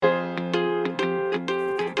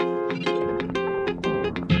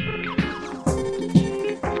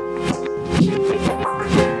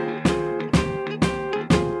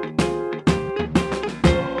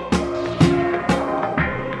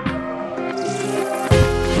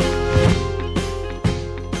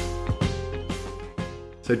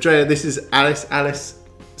So Drea, this is Alice. Alice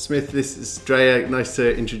Smith, this is Drea. Nice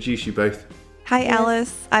to introduce you both. Hi,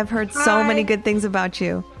 Alice. I've heard so many good things about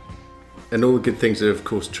you. And all the good things are, of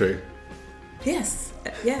course, true. Yes,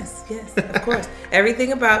 of course.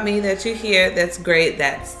 Everything about me that you hear that's great,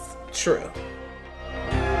 that's true.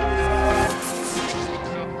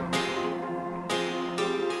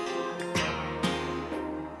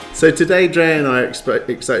 So today, Drea and I are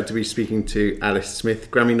excited to be speaking to Alice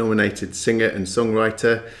Smith, Grammy-nominated singer and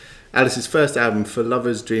songwriter. Alice's first album, For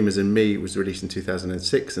Lovers, Dreamers and Me, was released in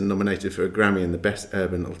 2006 and nominated for a Grammy in the Best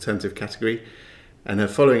Urban Alternative category. And her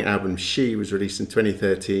following album, She, was released in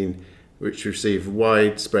 2013, which received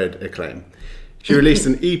widespread acclaim. She released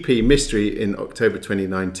an EP, Mystery, in October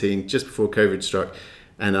 2019, just before COVID struck,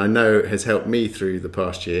 and I know has helped me through the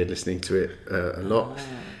past year, listening to it a lot.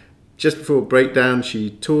 Just before Breakdown, she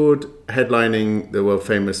toured, headlining the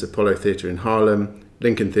world-famous Apollo Theatre in Harlem,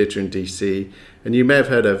 Lincoln Theatre in DC, and you may have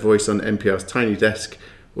heard her voice on NPR's Tiny Desk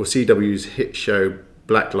or CW's hit show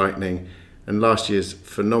Black Lightning, and last year's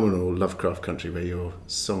phenomenal Lovecraft Country, where your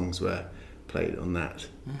songs were played on that.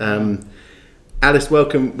 Mm-hmm. Alice,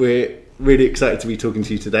 welcome. We're really excited to be talking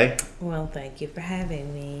to you today. Well, thank you for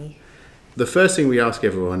having me. The first thing we ask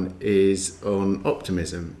everyone is on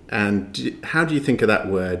optimism. And how do you think of that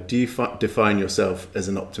word? Do you define yourself as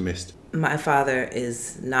an optimist? My father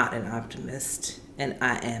is not an optimist, and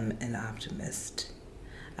I am an optimist.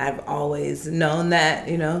 I've always known that,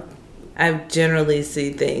 I generally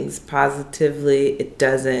see things positively. It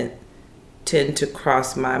doesn't tend to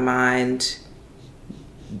cross my mind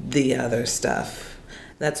the other stuff.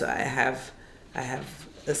 That's why I have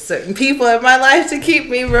certain people in my life to keep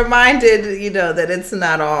me reminded, that it's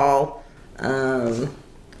not all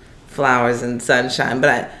flowers and sunshine.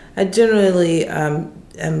 But I generally am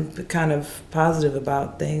kind of positive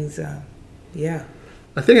about things. Yeah.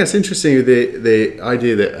 I think that's interesting, the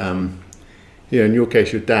idea that, in your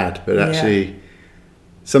case, your dad, but actually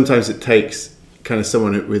sometimes it takes kind of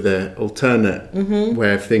someone with an alternate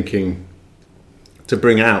way of thinking to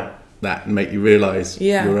bring out that and make you realize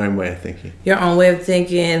your own way of thinking. Your own way of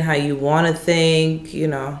thinking, how you want to think,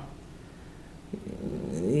 You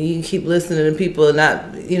keep listening to people and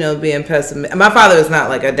not, being pessimistic. My father is not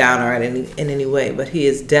like a downer in any way, but he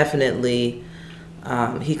is definitely,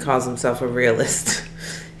 he calls himself a realist.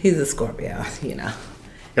 He's a Scorpio, Yep.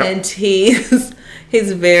 And he's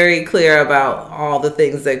very clear about all the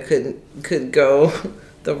things that could go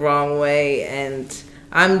the wrong way, and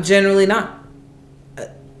I'm generally not.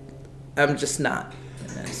 I'm just not.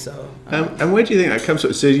 So. And where do you think that comes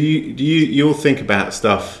from? So you'll think about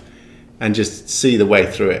stuff and just see the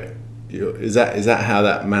way through it. Is that how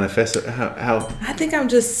that manifests? How? I think I'm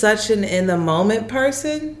just such an in the moment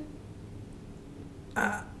person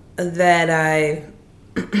that I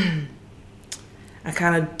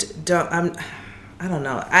kind of don't. I don't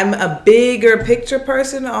know. I'm a bigger picture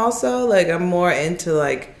person also. Like I'm more into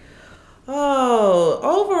like. Oh,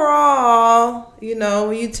 overall,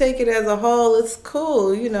 when you take it as a whole, it's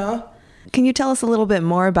cool, Can you tell us a little bit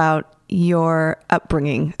more about your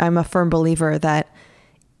upbringing? I'm a firm believer that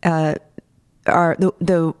the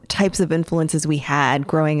types of influences we had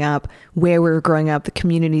growing up, where we were growing up, the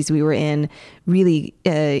communities we were in, really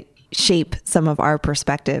shape some of our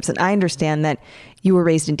perspectives. And I understand that you were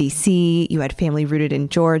raised in DC, you had family rooted in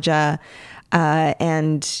Georgia,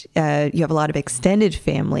 and you have a lot of extended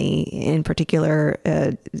family. In particular,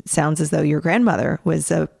 sounds as though your grandmother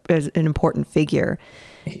was an important figure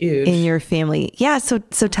in your family. Yeah, so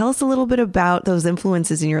tell us a little bit about those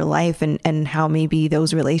influences in your life and how maybe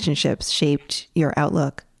those relationships shaped your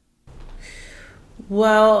outlook.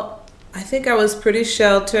 Well, I think I was pretty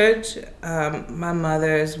sheltered. My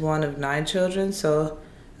mother is one of 9 children, so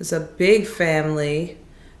it's a big family.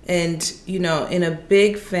 And, in a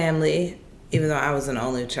big family, even though I was an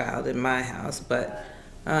only child in my house, but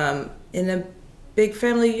in a big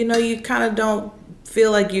family, you kind of don't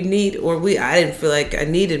feel like you need, I didn't feel like I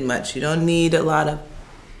needed much. You don't need a lot of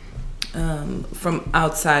from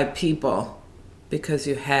outside people because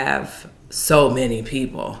you have so many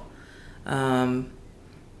people. My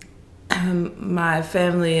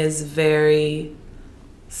family is very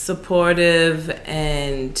supportive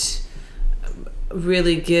and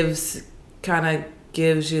really gives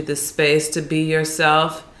you the space to be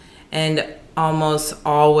yourself, and almost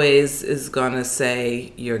always is gonna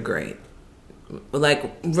say you're great, like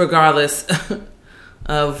regardless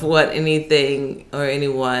of what anything or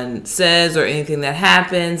anyone says or anything that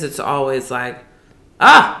happens. It's always like,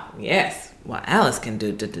 yes, well, Alice can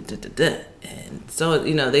do da, da, da, da, da. And so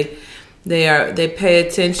they pay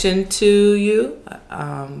attention to you,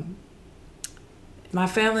 my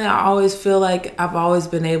family, I always feel like I've always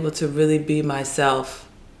been able to really be myself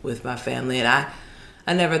with my family. And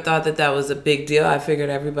I never thought that was a big deal. I figured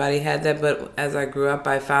everybody had that. But as I grew up,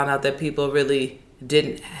 I found out that people really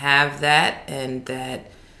didn't have that, and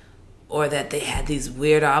that they had these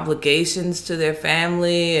weird obligations to their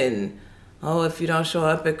family. And, oh, if you don't show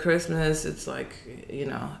up at Christmas, it's like,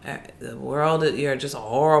 the world, you're just a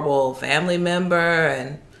horrible family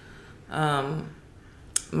member. And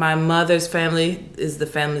my mother's family is the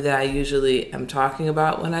family that I usually am talking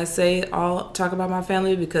about when I talk about my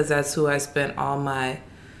family, because that's who I spent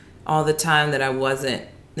all the time that I wasn't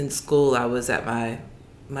in school. I was at my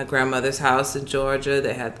grandmother's house in Georgia.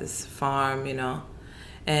 They had this farm,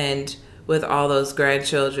 and with all those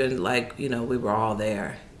grandchildren, we were all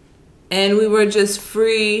there. And we were just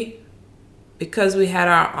free because we had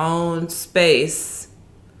our own space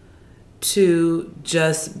to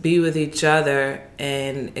just be with each other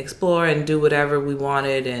and explore and do whatever we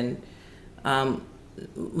wanted. And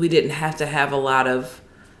we didn't have to have a lot of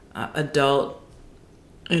adult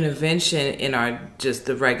intervention in just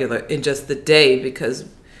the day, because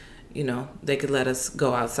they could let us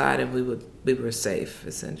go outside and we were safe,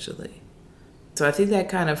 essentially. So I think that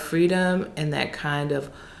kind of freedom and that kind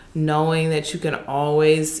of knowing that you can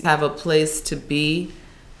always have a place to be,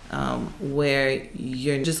 where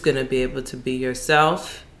you're just going to be able to be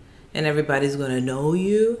yourself, and everybody's going to know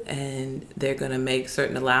you, and they're going to make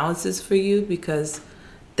certain allowances for you because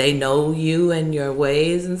they know you and your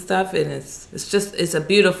ways and stuff. And it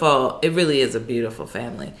really is a beautiful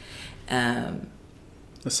family.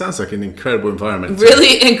 It sounds like an incredible environment.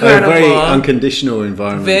 Really incredible. A very unconditional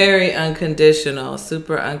environment. Very unconditional,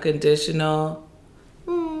 super unconditional.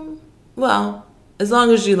 Well, as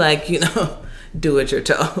long as you do what you're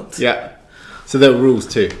told. Yeah. So there were rules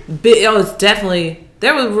too.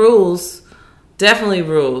 There were rules,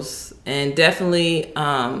 and definitely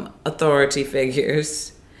authority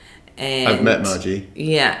figures. And I've met Margie.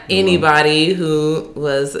 Yeah, anybody who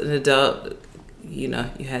was an adult, you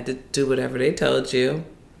had to do whatever they told you.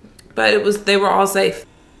 But they were all safe.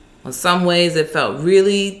 In some ways it felt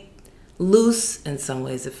really loose, in some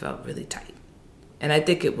ways it felt really tight. And I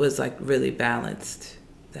think it was really balanced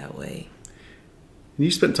that way. And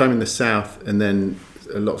you spent time in the South and then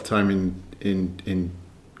a lot of time in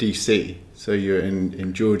DC. So you're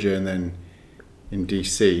in Georgia and then in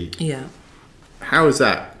DC. Yeah. How is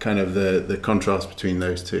that kind of the contrast between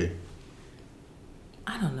those two?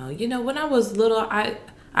 I don't know. When I was little,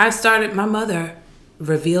 my mother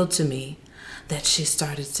revealed to me that she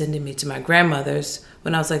started sending me to my grandmother's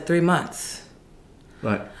when I was 3 months.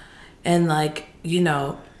 Right. And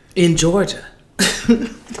in Georgia.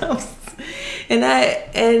 And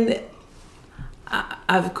I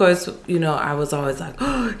of course, I was always like,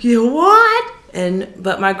 oh, what?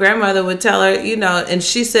 But my grandmother would tell her, and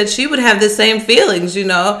she said she would have the same feelings,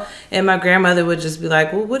 and my grandmother would just be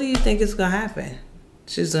like, well, what do you think is going to happen?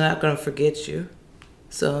 She's not going to forget you.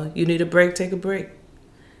 So you need a break, take a break.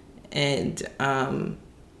 And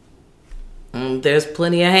there's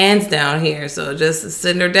plenty of hands down here, so just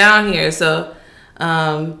send her down here. So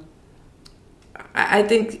I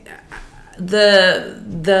think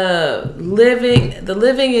the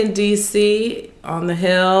living in DC on the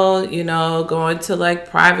hill, going to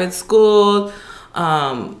private school,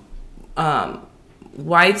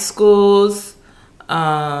 white schools,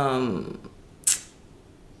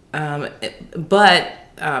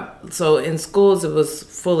 so in schools it was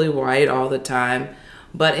fully white all the time,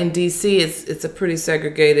 but in DC it's a pretty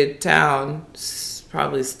segregated town. It's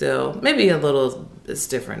probably still, maybe a little, it's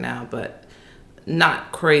different now, but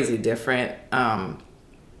not crazy different.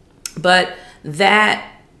 But that,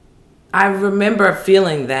 I remember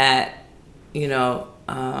feeling that, that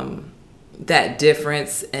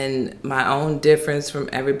difference and my own difference from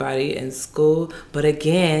everybody in school. But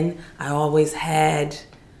again, I always had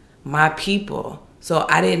my people. So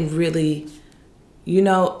I didn't really,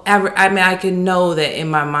 I can know that in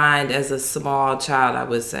my mind as a small child, I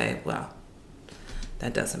would say, well,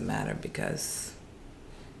 that doesn't matter because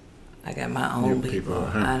I got my own people,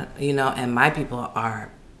 and my people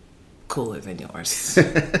are cooler than yours.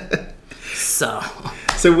 So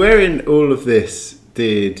where in all of this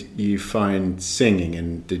did you find singing,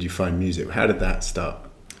 and did you find music? How did that start?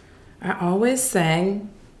 I always sang.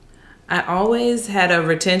 I always had a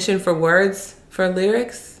retention for words, for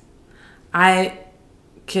lyrics. I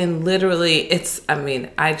can literally,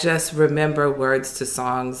 I just remember words to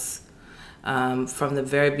songs from the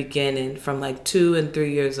very beginning, from 2 and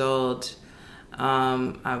 3 years old.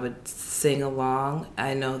 I would sing along.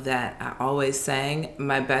 I know that I always sang.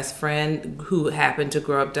 My best friend, who happened to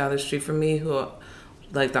grow up down the street from me, who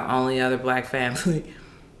like the only other black family.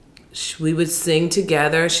 We would sing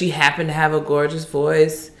together. She happened to have a gorgeous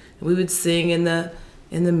voice. We would sing in the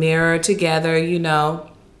mirror together, you know.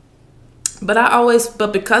 But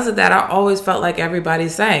because of that, I always felt like everybody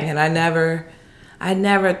sang, and I never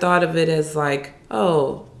thought of it as like,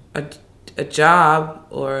 oh, a job,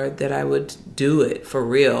 or that I would do it for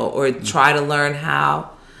real or try to learn how.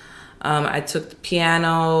 I took the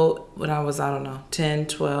piano when I was, I don't know, 10,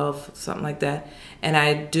 12, something like that. And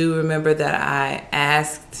I do remember that I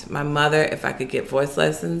asked my mother if I could get voice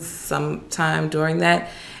lessons sometime during that.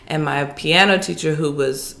 And my piano teacher, who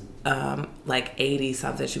was like 80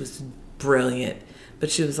 something, she was brilliant, but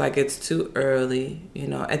she was like, it's too early. You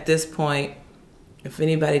know, at this point, if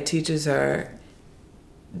anybody teaches her,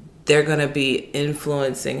 they're going to be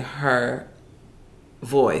influencing her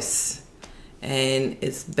voice. And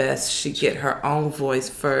it's best she get her own voice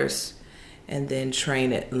first and then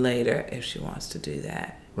train it later if she wants to do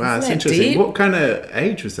that. Wow, that's interesting. Deep? What kind of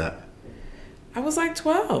age was that? I was like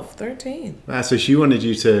 12, 13. Wow, so she wanted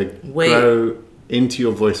you to grow into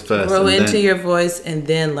your voice first. Grow into your voice and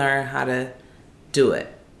then learn how to do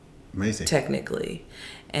it. Amazing. Technically.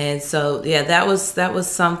 And so, yeah, that was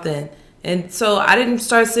something. And so I didn't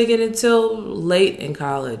start singing until late in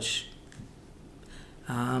college.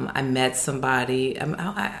 I met somebody.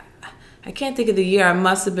 I can't think of the year. I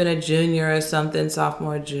must have been a junior or something,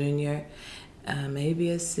 sophomore, junior, maybe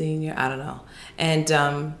a senior. I don't know. And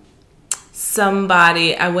I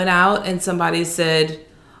went out and somebody said,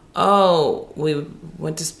 oh, we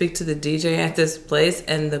went to speak to the DJ at this place,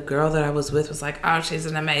 and the girl that I was with was like, oh, she's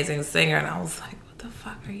an amazing singer. And I was like, what the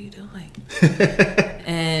fuck are you doing?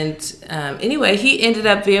 And anyway, he ended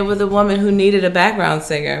up being with a woman who needed a background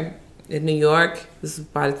singer in New York.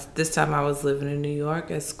 By this time I was living in New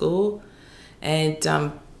York at school. And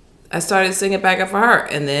I started singing backup for her.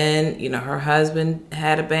 And then, you know, her husband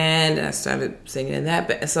had a band, and I started singing in that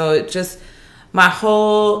band. So it just, my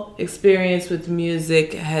whole experience with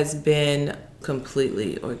music has been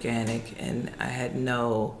completely organic, and I had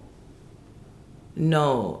no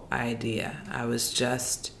idea. I was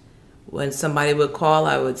just, when somebody would call,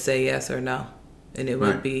 I would say yes or no. And it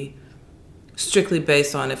would be strictly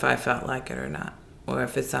based on if I felt like it or not, or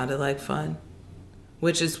if it sounded like fun,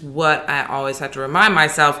 which is what I always have to remind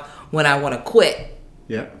myself when I want to quit.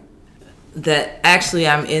 Yeah. That actually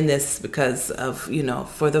I'm in this because of, you know,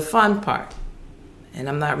 for the fun part. And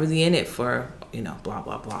I'm not really in it for, you know, blah,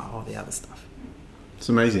 blah, blah, all the other stuff. It's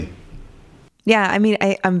amazing. Yeah, I mean,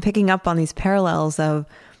 I'm picking up on these parallels of,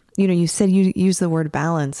 you know, you said you used the word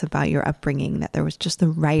balance about your upbringing, that there was just the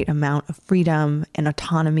right amount of freedom and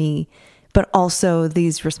autonomy, but also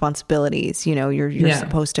these responsibilities. You know, you're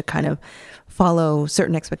supposed to kind of follow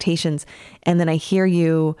certain expectations. And then I hear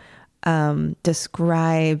you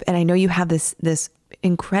describe, and I know you have this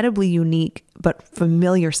incredibly unique but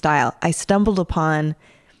familiar style. I stumbled upon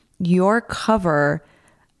your cover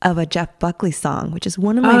of a Jeff Buckley song, which is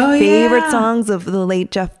one of my favorite songs of the late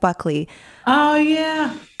Jeff Buckley. Oh,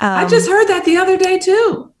 yeah. I just heard that the other day,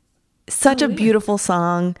 too. Such a beautiful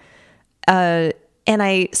song. And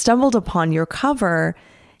I stumbled upon your cover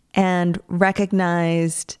and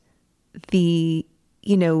recognized the,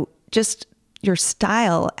 you know, just your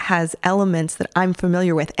style has elements that I'm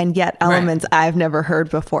familiar with, and yet elements I've never heard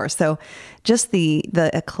before. So just the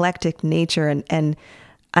eclectic nature, and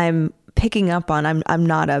I'm picking up on, I'm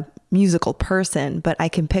not a musical person, but I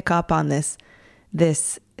can pick up on this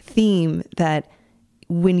theme that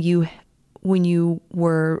when you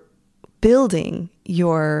were building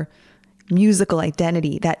your musical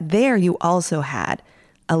identity, that there you also had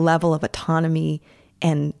a level of autonomy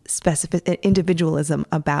and specific individualism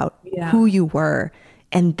about who you were,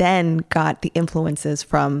 and then got the influences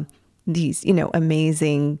from these, you know,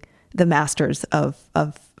 the masters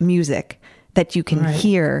of music that you can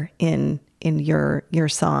hear in your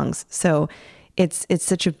songs. So it's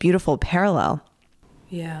such a beautiful parallel.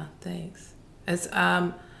 Yeah, thanks. It's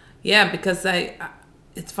because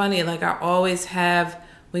it's funny, like I always have,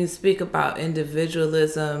 when you speak about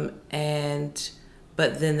individualism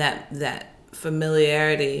but then that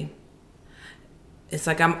familiarity, it's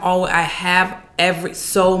like I have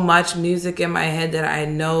so much music in my head that I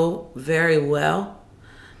know very well.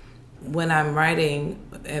 When I'm writing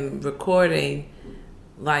and recording,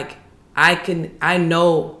 like I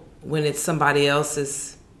know when it's somebody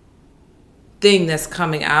else's thing that's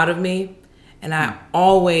coming out of me, and I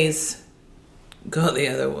always go the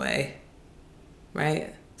other way,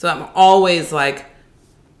 right? So I'm always like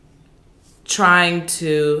trying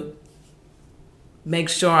to make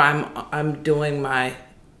sure I'm doing my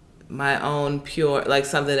my own pure, like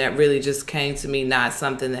something that really just came to me, not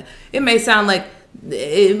something that it may sound like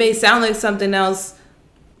something else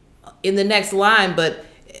in the next line, but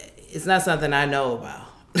it's not something I know about.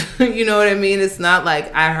 You know what I mean? It's not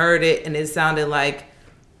like I heard it and it sounded like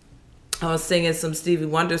I was singing some Stevie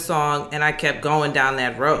Wonder song and I kept going down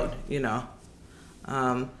that road, you know.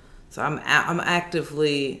 So I'm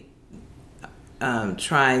actively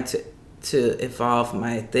trying to evolve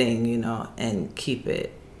my thing, you know, and keep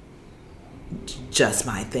it just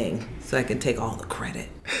my thing, so I can take all the credit.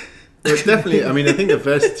 Well, definitely. I mean, I think the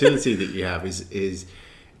versatility that you have is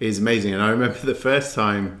amazing. And I remember the first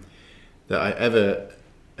time that I ever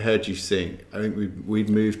heard you sing. I think we'd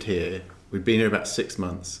moved here. We'd been here about 6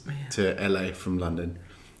 months to LA from London,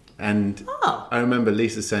 and I remember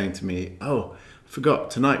Lisa saying to me, "Oh, I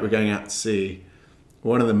forgot, tonight we're going out to see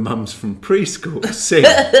one of the mums from preschool sing."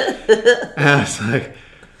 And I was like,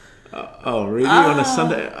 "Oh, really? On a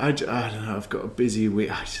Sunday? I don't know. I've got a busy week.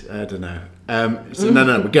 I don't know." So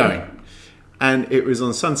no, we're going, and it was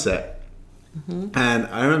on Sunset, and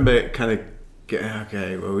I remember kind of getting,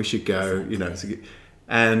 okay, well, we should go, you know,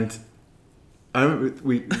 and I remember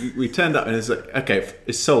we turned up and it's like, okay,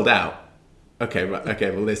 it's sold out. Okay, right,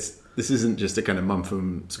 okay, well this isn't just a kind of mum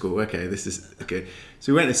from school. Okay, this is okay.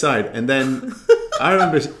 So we went inside, and then I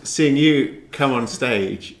remember seeing you come on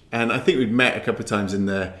stage, and I think we'd met a couple of times in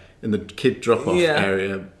the kid drop-off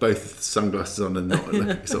area, both with sunglasses on and not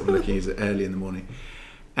sort of looking as early in the morning.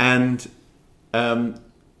 And on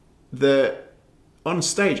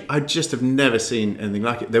stage, I just have never seen anything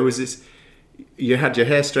like it. There was this. You had your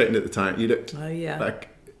hair straightened at the time. You looked like,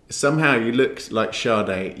 somehow you looked like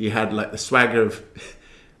Sade. You had like the swagger of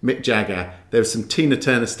Mick Jagger. There was some Tina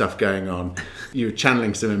Turner stuff going on. You were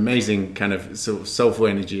channeling some amazing kind of sort of soulful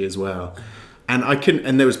energy as well. And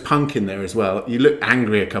and there was punk in there as well. You looked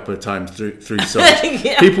angry a couple of times through songs.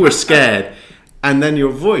 People were scared. And then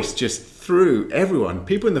your voice just threw everyone.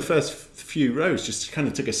 People in the first few rows just kind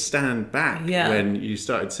of took a stand back when you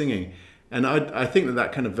started singing. And I think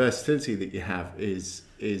that kind of versatility that you have is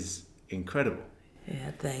incredible.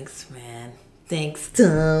 Yeah, thanks, man. Thanks,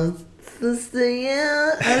 Tom. Sister,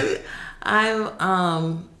 yeah.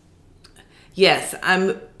 Yes,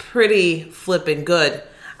 I'm pretty flipping good.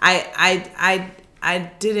 I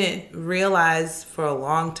didn't realize for a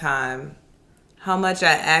long time how much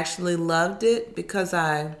I actually loved it, because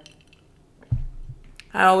I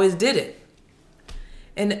always did it.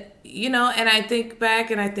 And, you know, and I think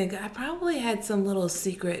back and I think I probably had some little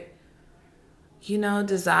secret, you know,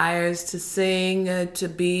 desires to sing, to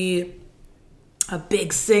be a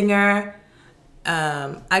big singer.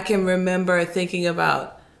 I can remember thinking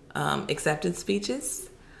about acceptance speeches,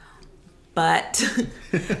 but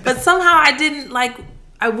somehow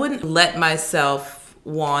I wouldn't let myself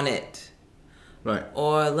want it. Right.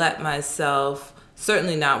 Or let myself,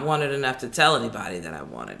 certainly not want it enough to tell anybody that I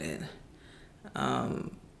wanted it.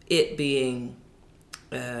 It being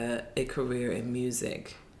a career in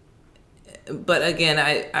music. But again,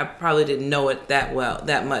 I probably didn't know it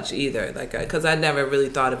that much either, because I never really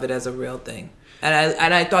thought of it as a real thing,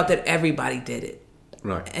 and I thought that everybody did it,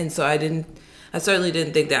 right? And so I certainly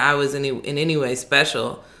didn't think that I was in any way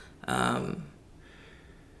special as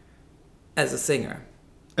a singer.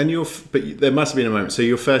 And but there must have been a moment. So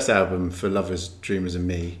your first album, For Lovers, Dreamers and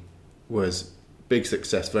Me, was big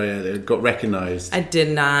success. Very early. It got recognised. I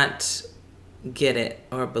did not get it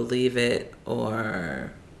or believe it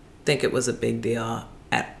or think it was a big deal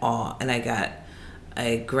at all, and I got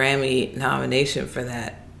a Grammy nomination for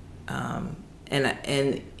that, and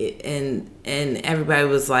everybody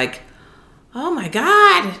was like, "Oh my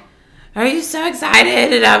God, are you so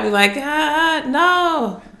excited?" And I'd be like,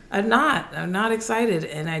 "No, I'm not excited,"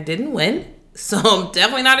 and I didn't win, so I'm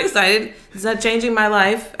definitely not excited. It's not changing my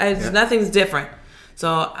life. Nothing's different,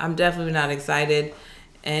 so I'm definitely not excited.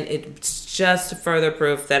 And it's just further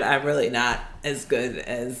proof that I'm really not as good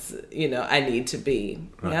as, you know, I need to be.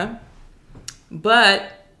 Right. Yeah.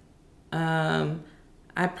 But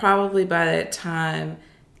I probably by that time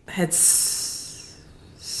had started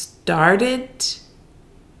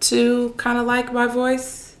to kind of like my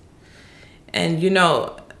voice. And, you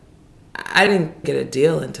know, I didn't get a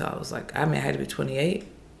deal until I was I had to be 28.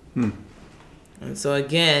 And so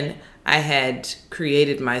again, I had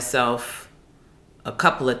created myself a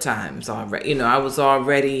couple of times already. You know, I was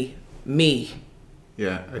already me.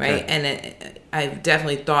 Yeah. Okay. Right. And I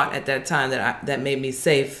definitely thought at that time that made me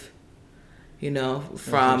safe, you know,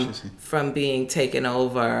 from being taken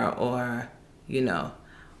over or, you know,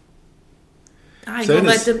 I ain't gonna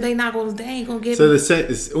let them. They ain't gonna get. So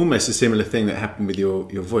it's almost a similar thing that happened with your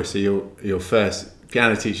voice. So your first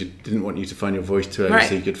piano teacher didn't want you to find your voice too early, Right.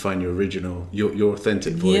 so you could find your original, your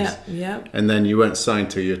authentic voice. Yeah. And then you weren't signed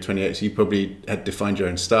till you were 28, so you probably had defined your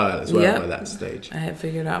own style as well by that stage. I had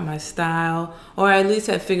figured out my style, or at least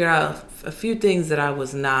had figured out a few things that I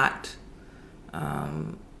was not,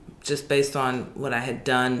 just based on what I had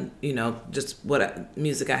done, just what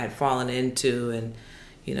music I had fallen into, and,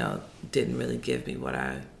 didn't really give me what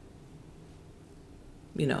I,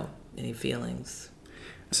 any feelings.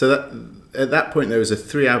 So that at that point there was a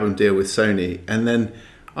 3-album deal with Sony, and then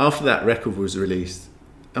after that record was released,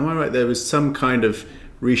 am I right? There was some kind of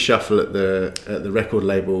reshuffle at the record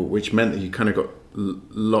label, which meant that you kind of got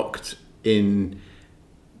locked in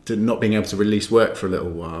to not being able to release work for a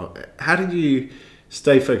little while. How did you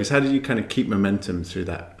stay focused? How did you kind of keep momentum through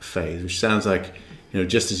that phase? Which sounds like,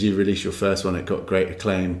 just as you released your first one, it got great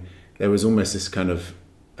acclaim. There was almost this kind of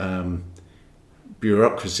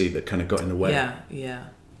bureaucracy that kind of got in the way. Yeah.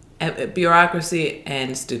 Bureaucracy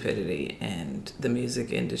and stupidity, and the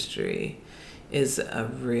music industry is a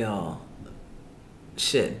real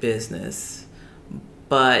shit business.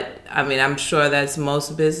 But I mean, I'm sure that's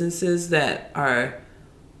most businesses that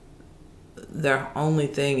their only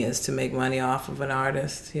thing is to make money off of an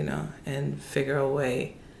artist, and figure a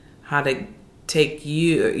way how to take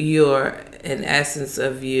an essence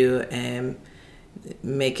of you and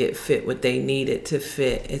make it fit what they need it to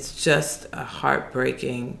fit. It's just a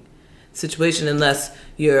heartbreaking situation unless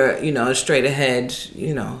you're straight ahead,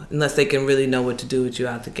 unless they can really know what to do with you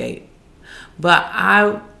out the gate. But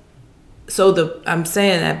I'm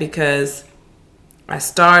saying that because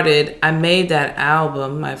I made that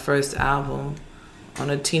album, my first album, on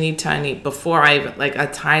a teeny tiny, before I even, like a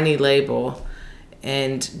tiny label,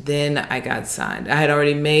 and then I got signed. I had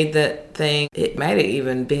already made that thing. It might have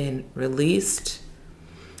even been released,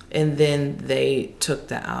 and then they took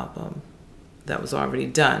the album that was already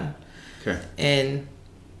done. Okay. And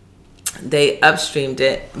they upstreamed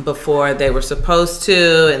it before they were supposed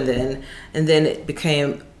to, and then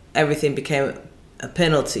everything became a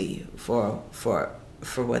penalty for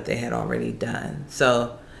what they had already done.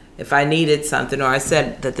 So if I needed something, or I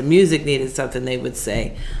said that the music needed something, they would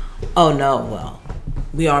say, "Oh no, well,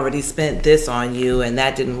 we already spent this on you and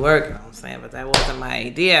that didn't work." And I'm saying, "But that wasn't my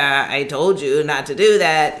idea. I told you not to do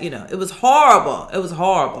that." It was horrible. It was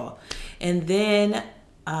horrible. And then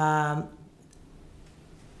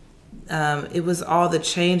it was all the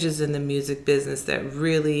changes in the music business that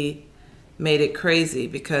really made it crazy,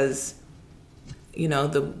 because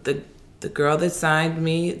the girl that signed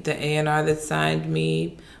me, the A&R that signed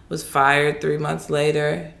me, was fired 3 months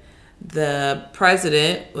later. The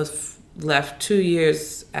president was left 2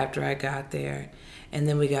 years after I got there, and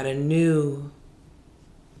then we got a new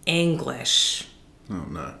English. Oh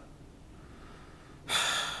no.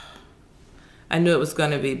 I knew it was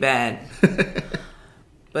going to be bad,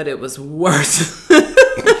 but it was worse.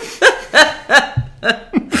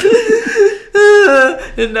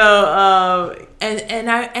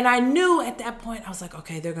 And I knew at that point, I was like,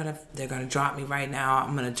 okay, they're gonna drop me right now.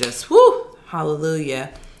 I'm gonna just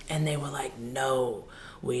hallelujah. And they were like, no,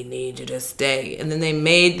 we need you to stay. And then they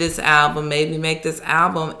made me make this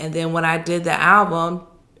album. And then when I did the album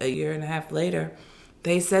a year and a half later,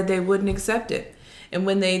 they said they wouldn't accept it. And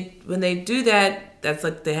when they do that, that's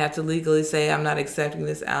like they have to legally say, I'm not accepting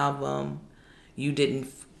this album. You didn't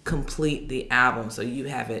complete the album, so you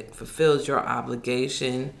haven't fulfilled your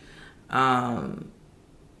obligation. And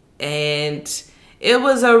it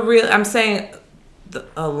was a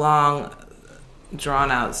long,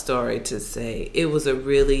 drawn out story to say it was a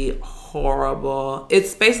really horrible,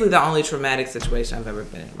 it's basically the only traumatic situation I've ever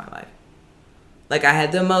been in my life. Like, I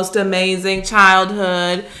had the most amazing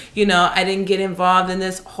childhood. I didn't get involved in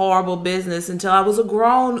this horrible business until I was a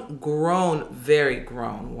very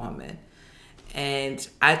grown woman. And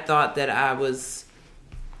I thought that I was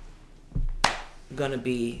going to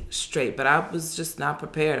be straight, but I was just not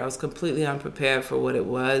prepared. I was completely unprepared for what it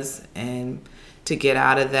was. And to get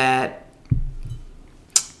out of that,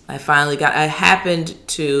 I happened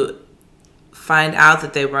to find out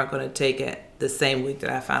that they weren't going to take it the same week that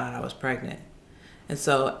I found out I was pregnant. And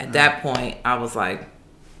so at that point, I was like,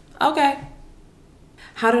 okay.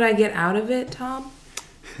 How did I get out of it, Tom?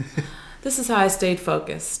 This is how I stayed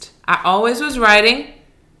focused. I always was writing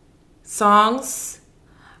songs.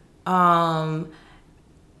 And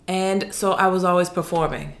so I was always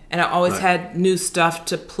performing. And I always had new stuff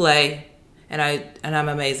to play. And I'm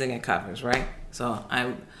amazing at covers, right? So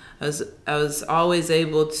I was always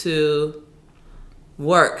able to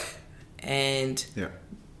work. And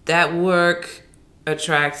that work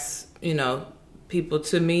attracts, people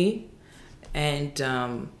to me. And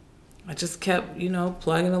I just kept,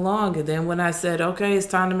 plugging along. And then when I said, okay, it's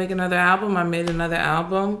time to make another album, I made another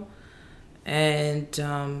album and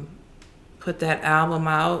put that album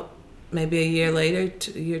out maybe a year later,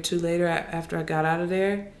 a year or two later after I got out of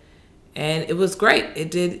there. And it was great.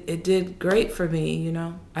 It did great for me,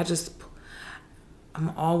 I'm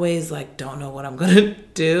always like, don't know what I'm going to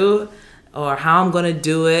do or how I'm going to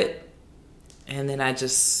do it. And then I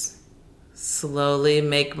just slowly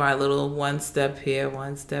make my little one step here,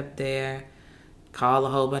 one step there, call a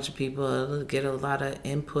whole bunch of people, get a lot of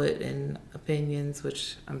input and opinions,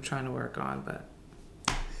 which I'm trying to work on, but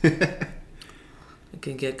it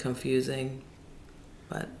can get confusing.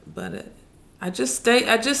 But I just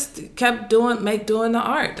kept doing the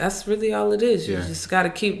art. That's really all it is. You just got to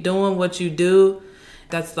keep doing what you do.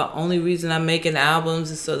 That's the only reason I'm making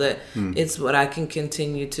albums, is so that it's what I can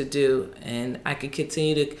continue to do. And I can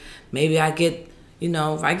continue to, maybe I get,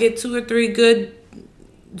 if I get 2 or 3 good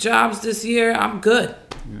jobs this year, I'm good.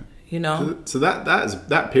 Yeah. So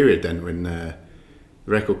that period then when the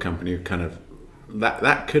record company kind of,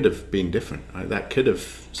 that could have been different, right? That could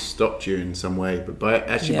have stopped you in some way. But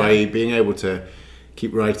by being able to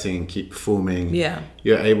keep writing and keep performing,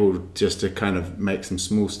 you're able just to kind of make some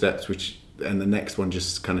small steps, and the next one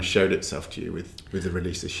just kind of showed itself to you with the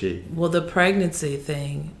release of She. Well, the pregnancy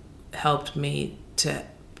thing helped me to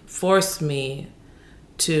force me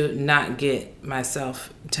to not get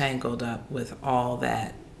myself tangled up with all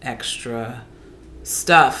that extra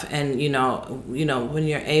stuff. And, when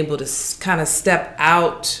you're able to kind of step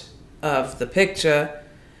out of the picture,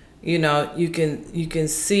 you can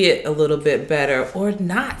see it a little bit better or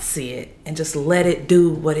not see it and just let it do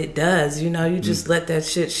what it does. You just let that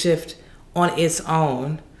shit shift on its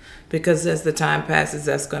own, because as the time passes,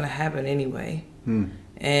 that's going to happen anyway.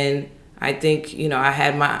 And I think, I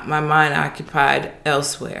had my mind occupied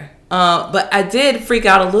elsewhere. But I did freak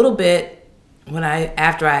out a little bit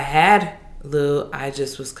after I had Lou. I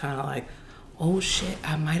just was kind of like, oh shit,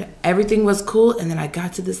 everything was cool. And then I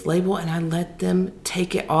got to this label and I let them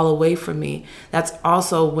take it all away from me. That's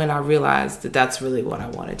also when I realized that that's really what I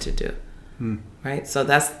wanted to do. Right. So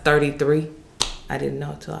that's 33. I didn't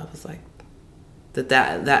know until I was like,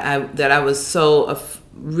 that I was so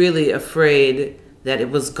really afraid that it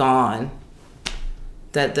was gone,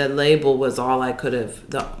 that the label was all I could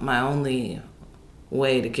have, my only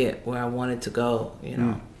way to get where I wanted to go,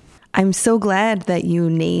 I'm so glad that you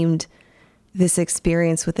named this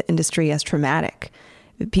experience with the industry as traumatic.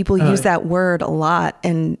 People use that word a lot,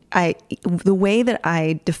 and the way that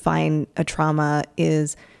I define a trauma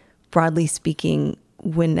is, broadly speaking,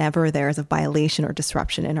 whenever there is a violation or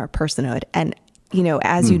disruption in our personhood. And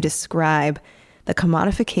as you describe, the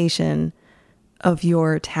commodification of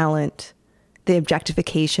your talent, the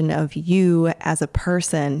objectification of you as a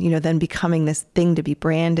person, then becoming this thing to be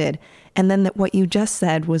branded. And then what you just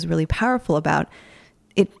said was really powerful about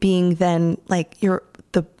it being then like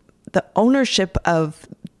the ownership of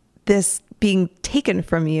this being taken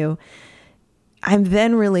from you. I'm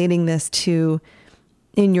then relating this to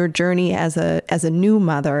in your journey as a new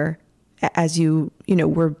mother, as you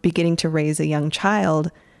were beginning to raise a young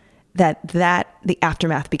child, that the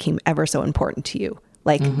aftermath became ever so important to you.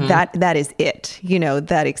 Like that is it,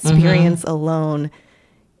 that experience alone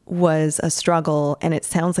was a struggle. And it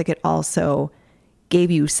sounds like it also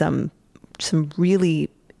gave you some really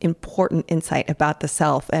important insight about the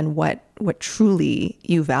self and what truly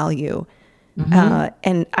you value.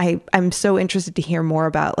 And I'm so interested to hear more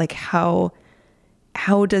about like how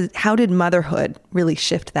did motherhood really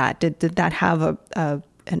shift that? Did that have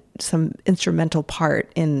some instrumental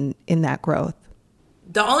part in that growth?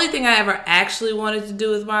 The only thing I ever actually wanted to do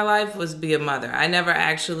with my life was be a mother. I never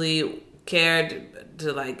actually cared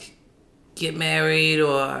to like get married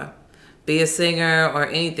or be a singer or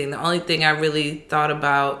anything. The only thing I really thought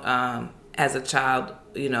about as a child,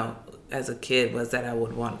 as a kid, was that I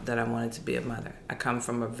wanted to be a mother. I come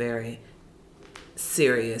from a very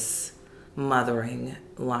serious mothering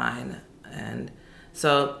line, and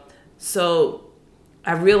so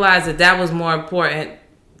I realized that was more important,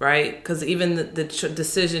 right? Because even the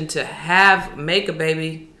decision to make a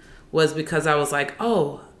baby was because I was like,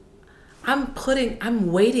 oh, I'm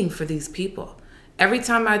waiting for these people. Every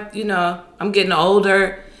time I'm getting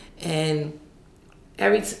older, and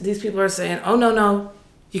these people are saying, oh no,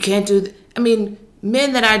 you can't do that. I mean,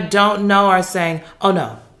 men that I don't know are saying, oh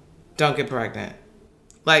no, don't get pregnant.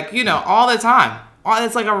 Like, all the time.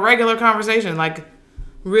 It's like a regular conversation. Like,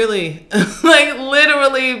 really, like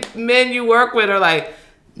literally men you work with are like,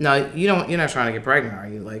 no, you're not trying to get pregnant, are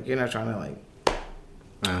you? Like, you're not trying to like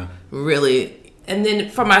really and then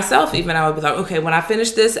for myself, even I would be like, okay, when I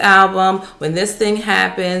finish this album, when this thing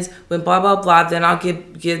happens, when blah, blah, blah, then I'll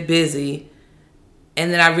get busy.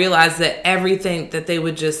 And then I realized that everything that they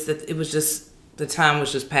would just, that it was just, the time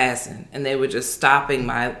was just passing and they were just stopping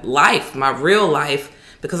my life, my real life,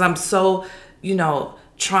 because I'm so,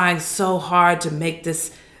 trying so hard to make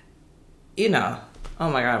this, oh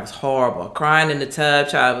my God, it was horrible. Crying in the tub,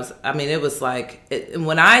 it was like,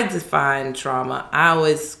 when I define trauma, I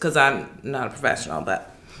always, because I'm not a professional,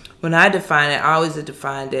 but when I define it, I always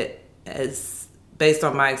defined it as, based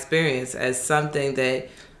on my experience, as something that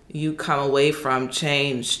you come away from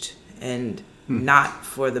changed and not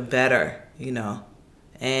for the better,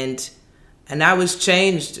 and I was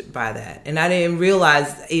changed by that. And I didn't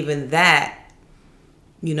realize even that,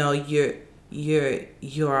 your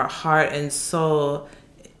heart and soul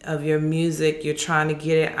of your music, you're trying to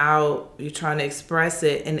get it out, you're trying to express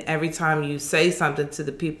it, and every time you say something to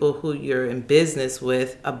the people who you're in business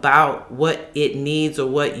with about what it needs or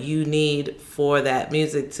what you need for that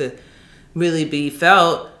music to really be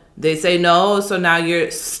felt, they say no. So now you're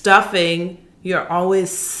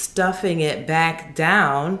always stuffing it back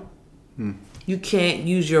down. You can't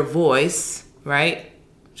use your voice, right?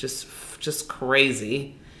 Just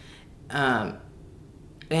crazy. And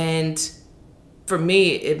for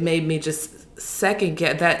me, it made me just second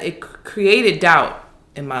guess that. It created doubt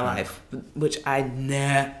in my life, which I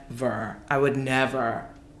would never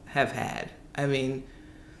have had. I mean,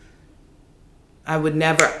 I would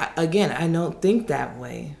never, again, I don't think that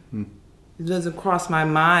way. It doesn't cross my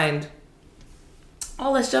mind.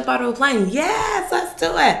 Oh, let's jump out of a plane. Yes, let's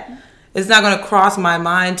do it. It's not going to cross my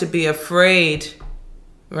mind to be afraid,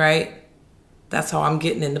 right? That's how I'm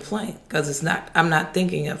getting in the plane, because I'm not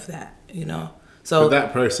thinking of that, So but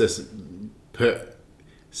that process put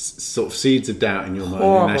sort of seeds of doubt in your mind,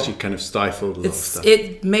 and actually kind of stifled a lot of stuff.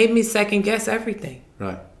 It made me second guess everything.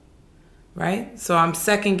 Right. So I'm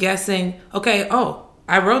second guessing, okay,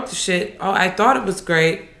 I wrote the shit. Oh, I thought it was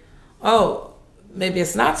great. Oh, maybe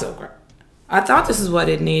it's not so great. I thought this is what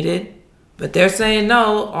it needed, but they're saying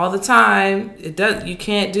no all the time. You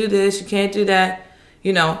can't do this, you can't do that,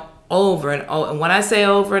 over and over. And when I say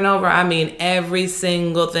over and over, I mean every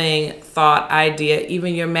single thing, thought, idea,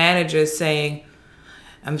 even your manager saying,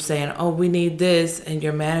 I'm saying, oh, we need this. And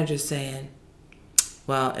your manager's saying,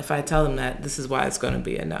 well, if I tell them that, this is why it's going to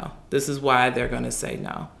be a no. This is why they're going to say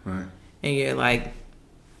no. Right. And you're like,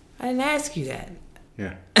 I didn't ask you that.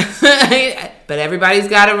 Yeah. But everybody's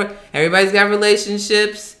got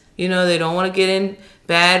relationships. They don't want to get in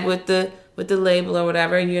bad with the label or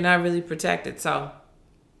whatever, and you're not really protected. So.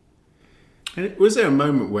 And was there a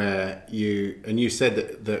moment where you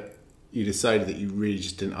said that you decided that you really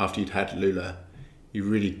just didn't, after you'd had Lula, you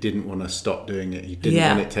really didn't want to stop doing it. You didn't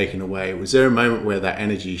want it taken away. Was there a moment where that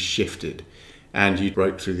energy shifted and you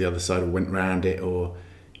broke through the other side or went round it, or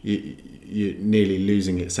you nearly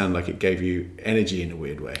losing it? Sounded like it gave you energy in a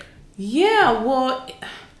weird way. Yeah, well,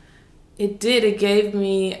 it did. It gave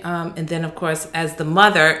me, and then of course, as the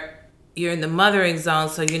mother, you're in the mothering zone.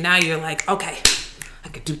 So you're like, okay, I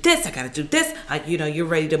could do this. I got to do this. You're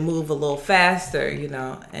ready to move a little faster,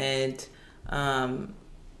 and,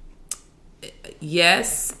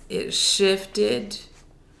 yes, it shifted,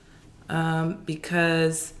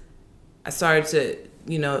 because I started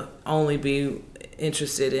to, only be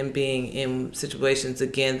interested in being in situations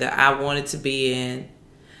again that I wanted to be in,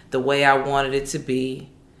 the way I wanted it to be,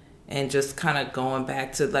 and just kind of going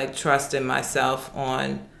back to like trusting myself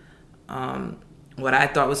on what I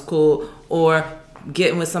thought was cool, or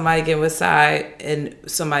getting with Sai, and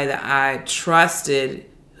somebody that I trusted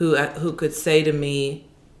who could say to me,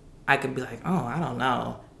 I could be like, oh, I don't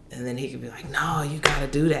know. And then he could be like, no, you got to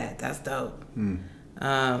do that. That's dope. And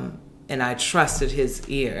I trusted his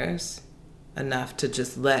ears enough to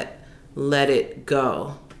just let it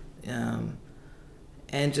go.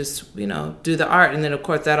 And just, do the art. And then, of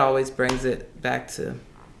course, that always brings it back to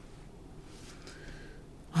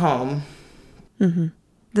home. Mm-hmm.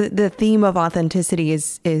 The theme of authenticity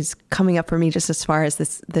is coming up for me, just as far as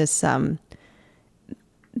this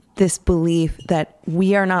belief that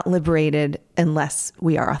we are not liberated unless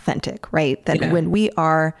we are authentic, right? That when we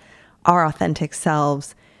are our authentic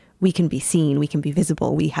selves, we can be seen, we can be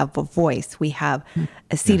visible, we have a voice, we have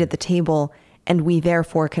a seat at the table, and we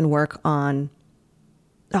therefore can work on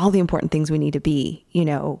all the important things we need to be,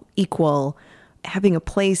 equal, having a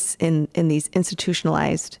place in these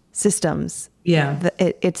institutionalized systems. Yeah.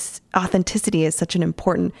 It's authenticity is such an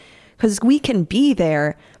important, because we can be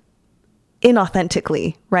there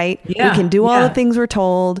inauthentically, right? Yeah. We can do all the things we're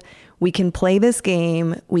told. We can play this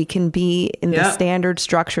game. We can be in the standard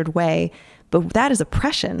structured way, but that is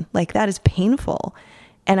oppression. Like, that is painful.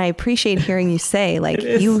 And I appreciate hearing you say, like,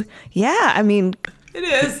 I mean, it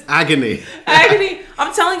is agony.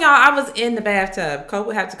 I'm telling y'all, I was in the bathtub. Cope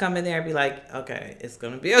would have to come in there and be like, okay, it's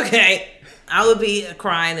gonna be okay. I would be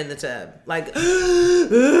crying in the tub, like, what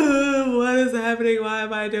is happening? Why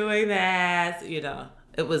am I doing that? You know,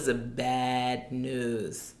 it was a bad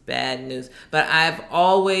news. But I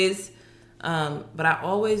always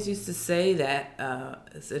used to say that.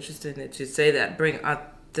 It's interesting that you say that. Bring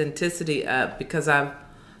authenticity up, because I've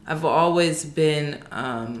always been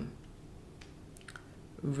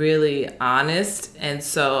really honest, and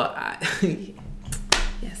so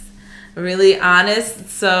really honest.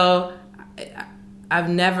 So I've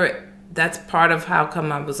never. That's part of how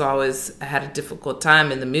come I had a difficult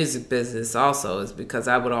time in the music business. Also, is because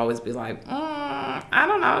I would always be like, I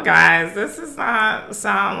don't know, guys. This is not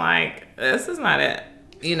it,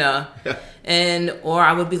 you know. Or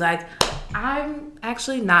I would be like, I'm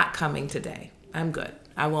actually not coming today. I'm good.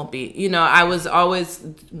 I won't be. You know, I was always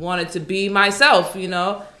wanted to be myself, you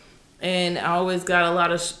know, and I always got a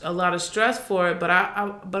lot of stress for it. But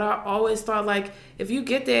I always thought, like, if you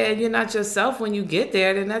get there and you're not yourself when you get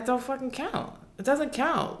there, then that don't fucking count. It doesn't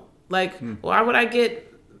count. Like, why would I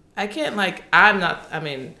can't, like,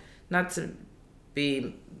 not to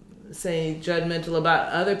be saying judgmental about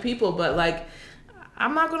other people, but, like,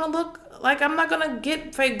 I'm not gonna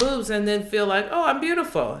get fake boobs and then feel like, oh, I'm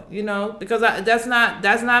beautiful, you know, because that's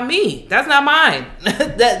not me. That's not mine.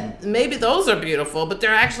 That maybe those are beautiful, but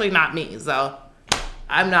they're actually not me. So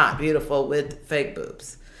I'm not beautiful with fake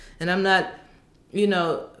boobs, and I'm not, you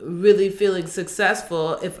know, really feeling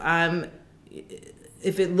successful if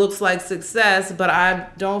it looks like success, but I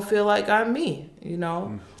don't feel like I'm me, you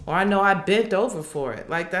know, or I know I bent over for it.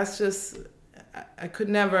 Like, that's just, I could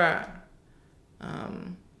never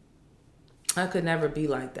be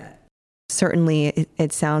like that. Certainly,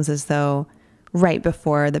 it sounds as though right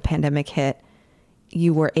before the pandemic hit,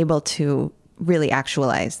 you were able to really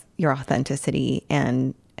actualize your authenticity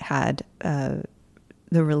and had the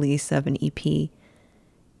release of an EP.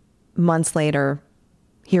 Months later,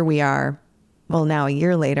 here we are. Well, now a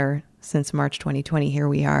year later, since March 2020, here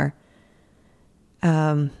we are.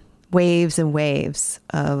 Waves and waves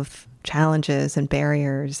of challenges and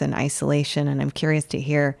barriers and isolation. And I'm curious to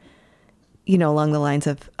hear, you know, along the lines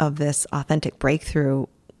of this authentic breakthrough,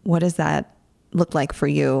 what does that look like for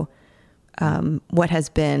you? What has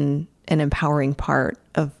been an empowering part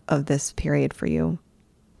of this period for you?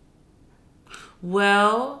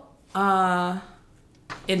 Well,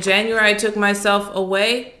 in January, I took myself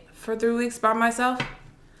away for 3 weeks by myself.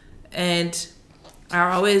 And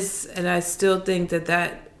I still think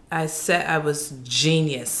that I was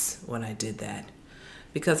genius when I did that,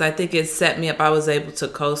 because I think it set me up. I was able to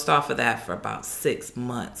coast off of that for about 6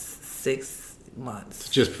 months.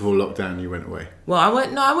 Just before lockdown, you went away. Well, I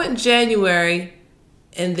went in January,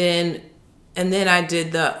 and then I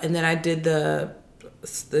did the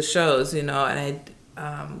shows, you know, and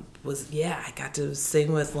I got to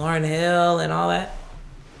sing with Lauryn Hill and all that.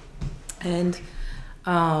 And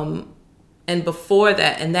before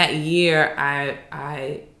that, in that year,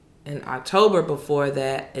 I in October before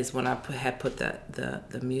that is when I had put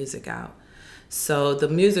the music out. So the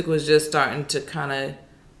music was just starting to kind of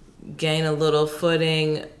gain a little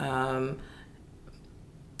footing,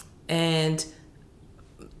 and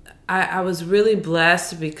I was really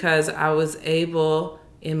blessed because I was able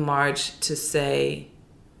in March to say,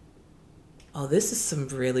 oh, this is some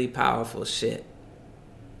really powerful shit.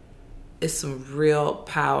 It's some real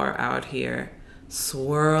power out here.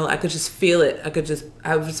 Swirl. I could just feel it. I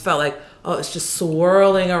just felt like, oh, it's just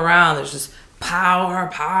swirling around. There's just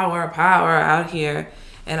power out here.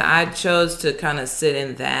 And I chose to kind of sit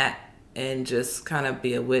in that and just kind of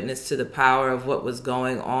be a witness to the power of what was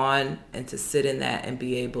going on, and to sit in that and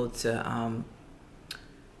be able to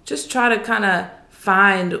just try to kind of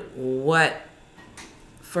find what,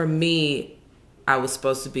 for me, I was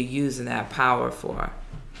supposed to be using that power for.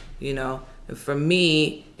 You know, and for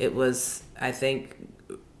me, it was, I think,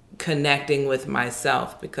 connecting with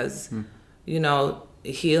myself, because, you know,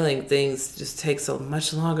 healing things just takes a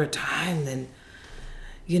much longer time than,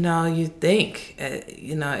 you know, you think.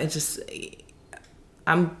 You know, it just,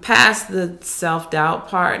 I'm past the self-doubt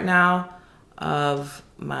part now of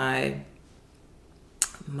my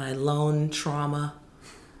lone trauma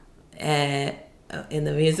in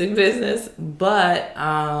the music business. But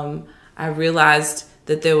I realized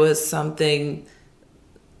that there was something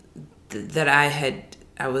that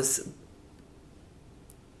I was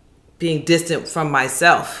being distant from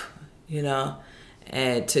myself, you know,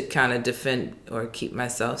 and to kind of defend or keep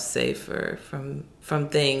myself safer from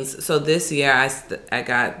things. So this year I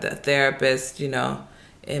got the therapist, you know,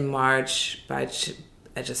 in March.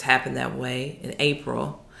 It just happened that way in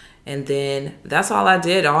April, and then that's all I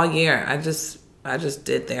did all year. I just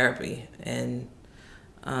did therapy, and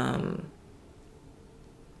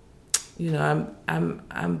you know,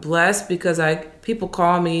 I'm blessed because people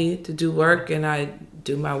call me to do work, and I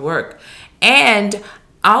do my work. And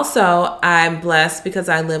also I'm blessed because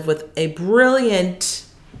I live with a brilliant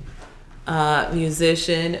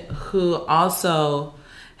musician who also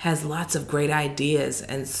has lots of great ideas,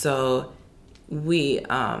 and so we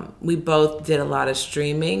both did a lot of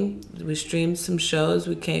streaming. We streamed some shows.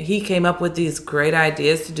 He came up with these great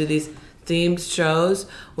ideas to do these themed shows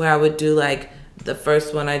where I would do, like, the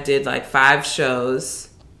first one I did like 5 shows,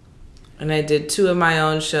 and I did 2 of my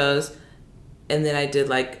own shows, and then I did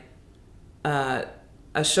like a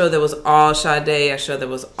show that was all Sade, a show that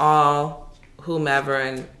was all whomever,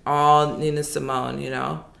 and all Nina Simone, you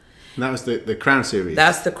know. And that was the Crown series.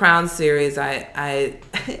 That's the Crown series. I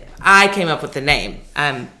came up with the name.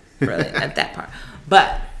 I'm brilliant at that part.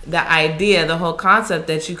 But the idea, the whole concept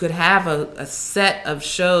that you could have a set of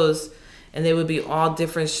shows and they would be all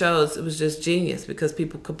different shows, it was just genius because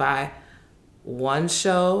people could buy 1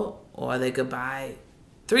 show or they could buy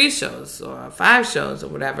 3 shows or 5 shows or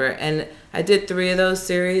whatever. And I did 3 of those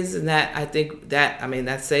series, and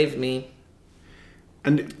that saved me.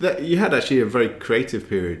 And you had actually a very creative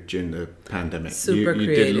period during the pandemic. Super you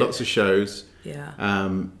creative. did lots of shows. Yeah.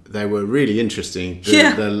 They were really interesting.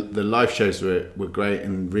 The live shows were great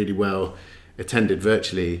and really well attended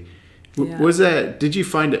virtually. Yeah. Did you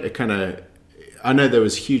find it a kind of... I know there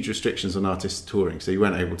was huge restrictions on artists touring, so you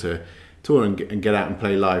weren't able to tour and get out and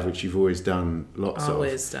play live, which you've always done lots of.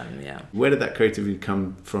 Always done, yeah. Where did that creativity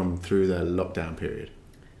come from through the lockdown period?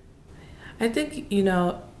 I think, you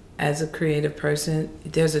know, as a creative person,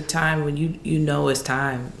 there's a time when you know it's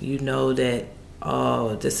time. You know that,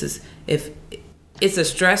 if it's a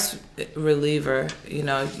stress reliever, you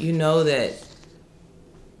know that,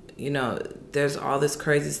 there's all this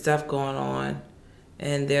crazy stuff going on,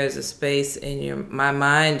 and there's a space in my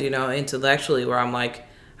mind, intellectually, where I'm like,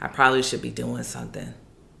 I probably should be doing something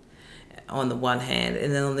on the one hand.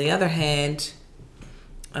 And then on the other hand,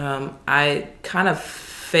 I kind of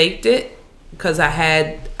faked it because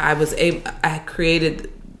I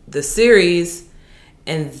created the series,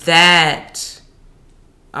 and that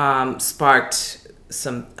sparked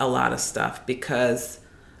a lot of stuff because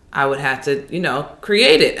I would have to,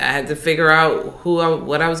 create it. I had to figure out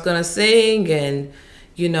what I was going to sing, and,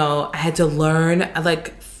 I had to learn,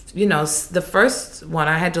 the first one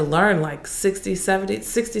I had to learn like 60 songs,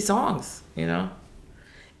 I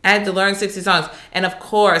had to learn 60 songs. And of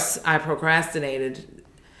course I procrastinated.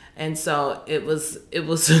 And so it was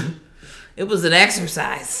an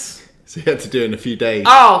exercise. So you had to do it in a few days.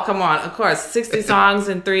 Oh, come on. Of course. 60 songs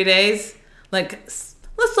in 3 days. Like,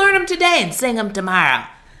 let's learn them today and sing them tomorrow.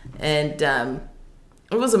 And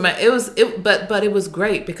it was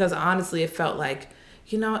great because honestly it felt like,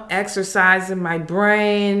 exercising my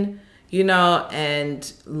brain,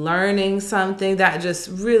 and learning something that just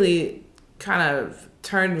really kind of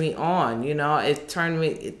turned me on, it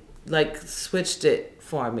switched it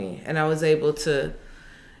for me. And I was able to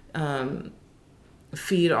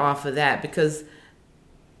feed off of that because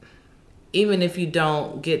even if you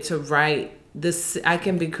don't get to write this, I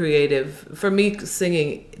can be creative. For me,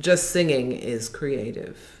 just singing is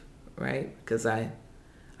creative, right? Because I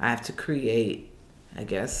have to create, I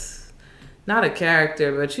guess, not a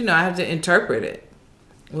character, but I have to interpret it,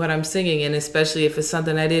 what I'm singing, and especially if it's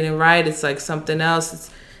something I didn't write, it's like something else.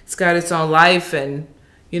 It's got its own life, and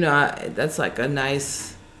that's like a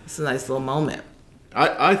nice little moment.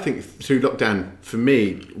 I think through lockdown, for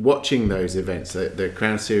me, watching those events, the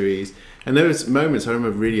Crown series, and there was moments I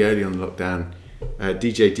remember really early on in lockdown,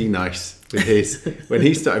 DJ D-Nice with his when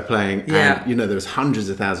he started playing, yeah. And there was hundreds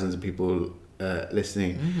of thousands of people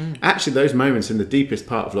listening. Mm-hmm. Actually, those moments in the deepest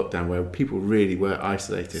part of lockdown where people really were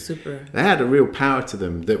isolated, Super. They had a real power to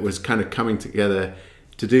them that was kind of coming together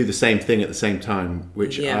to do the same thing at the same time,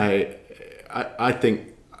 which yeah. I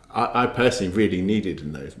think I personally really needed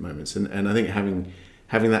in those moments, and I think having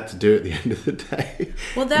that to do at the end of the day,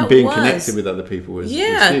 and being connected with other people was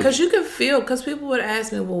because you can feel, because people would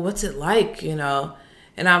ask me, well, what's it like, and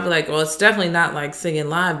I'd be like, well, it's definitely not like singing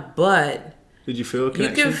live, but did you feel a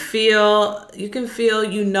connection? You can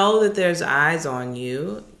feel that there's eyes on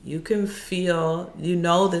you. You can feel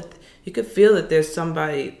that there's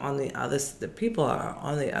somebody on the people are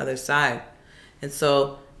on the other side. And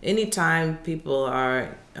so anytime people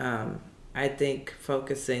are I think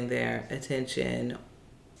focusing their attention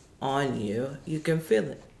on you, you can feel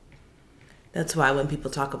it. That's why when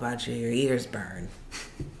people talk about you, your ears burn.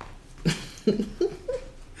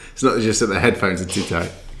 It's not just that the headphones are too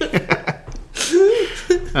tight.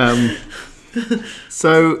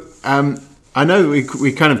 I know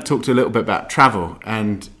we kind of talked a little bit about travel,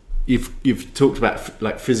 and you've talked about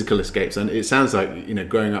like physical escapes, and it sounds like, you know,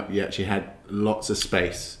 growing up you actually had lots of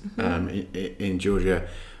space in Georgia.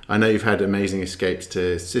 I know you've had amazing escapes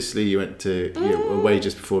to Sicily. You went to you were away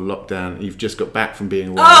just before lockdown. You've just got back from being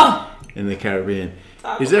away in the Caribbean.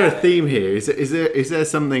 Is there a theme here? Is there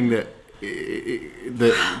something that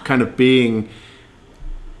kind of being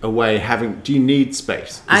away, do you need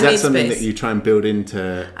space? Is that something that you try and build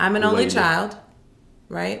into? I'm an only child,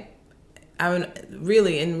 right?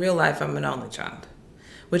 Really, in real life, I'm an only child,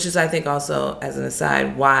 which is, I think, also, as an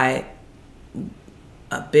aside, why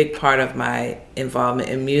a big part of my involvement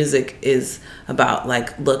in music is about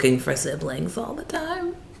like looking for siblings all the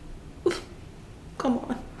time. Come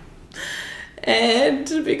on. And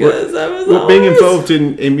because I was always... being involved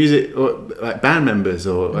in music, or like band members,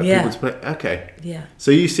 or like people to play. Okay. Yeah.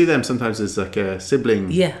 So you see them sometimes as like a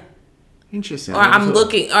sibling. Yeah. Interesting. Or I'm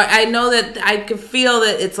looking, or I know that I can feel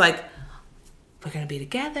that it's like, we're going to be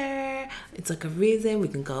together. It's like a reason we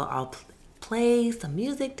can go all play some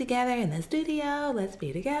music together in the studio. Let's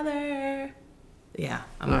be together. Yeah.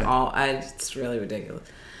 It's really ridiculous.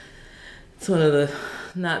 It's one of the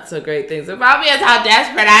not so great things about me is how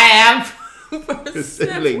desperate I am for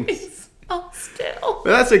siblings. Oh, still.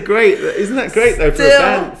 But that's isn't that great though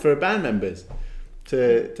for a band members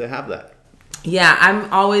to have that? Yeah,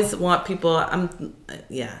 I'm always want people. I'm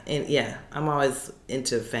always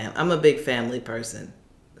into family. I'm a big family person,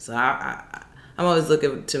 so I'm always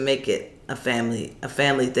looking to make it a family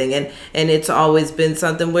thing, and it's always been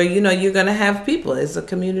something where, you know, you're gonna have people. It's a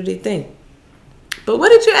community thing. But what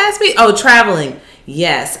did you ask me? Oh, traveling.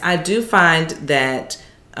 Yes, I do find that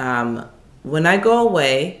when I go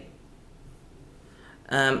away,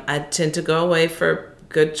 I tend to go away for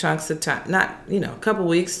good chunks of time. Not, you know, a couple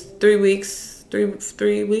weeks, 3 weeks, 3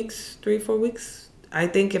 weeks, 4 weeks. I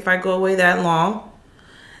think if I go away that long,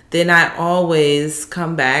 then I always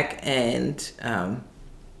come back and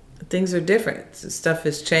things are different. Stuff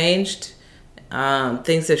has changed.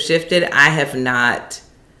 Things have shifted. I have not.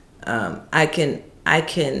 I can,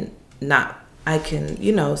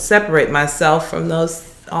 you know, separate myself from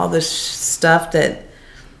all the stuff that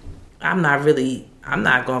I'm not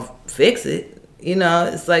going to fix it. You know,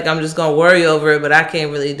 it's like I'm just going to worry over it, but I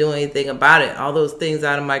can't really do anything about it. All those things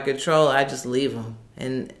out of my control, I just leave them.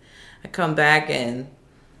 And I come back and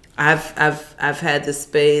I've had the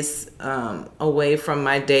space away from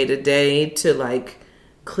my day-to-day to like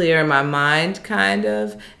clear my mind, kind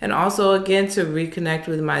of, and also again to reconnect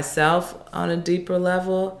with myself on a deeper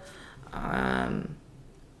level. And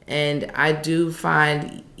I do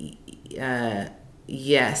find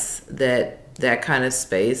yes, that kind of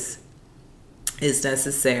space is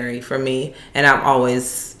necessary for me, and I've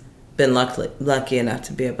always been lucky enough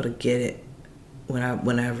to be able to get it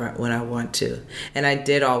whenever I want to. And I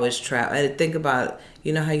did always travel. I think about,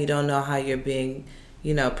 you know, how you don't know how you're being,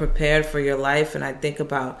 you know, prepared for your life. And I think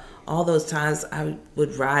about all those times I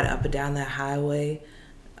would ride up and down that highway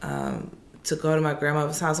to go to my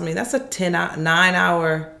grandmother's house. I mean, that's a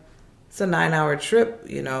 9-hour trip,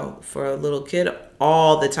 you know, for a little kid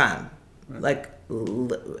all the time. Right. Like,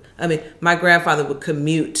 I mean, my grandfather would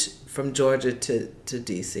commute from Georgia to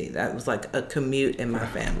DC. That was like a commute in my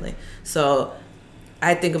family. So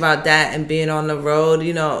I think about that and being on the road,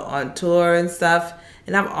 you know, on tour and stuff.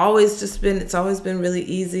 And I've always it's always been really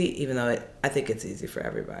easy, even though I think it's easy for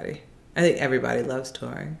everybody. I think everybody loves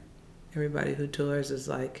touring. Everybody who tours is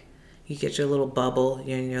like, you get your little bubble,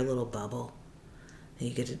 you're in your little bubble, and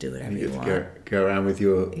you get to do whatever you want. You get to go around with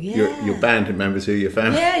your band members who are your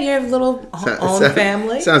family. Yeah, your little own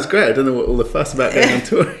family. Sounds great. I don't know what all the fuss about going on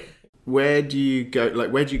tour. Where do you go? Like,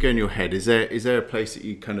 where do you go in your head? Is there a place that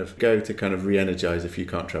you kind of go to kind of re-energize if you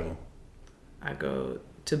can't travel? I go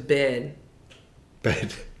to bed.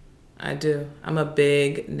 Bed. I do. I'm a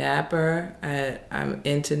big napper. I'm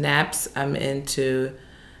into naps. I'm into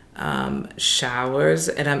showers,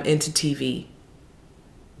 and I'm into TV.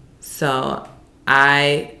 So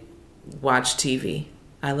I watch TV.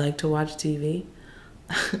 I like to watch TV.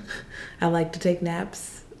 I like to take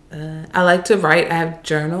naps. I like to write. I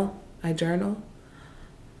journal.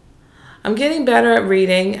 I'm getting better at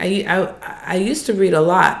reading. I used to read a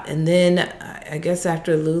lot, and then I guess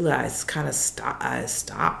after Lula, I kind of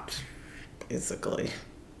stopped, basically.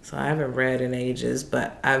 So I haven't read in ages,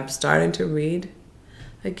 but I'm starting to read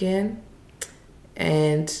again.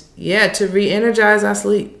 And yeah, to re-energize our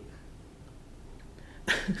sleep.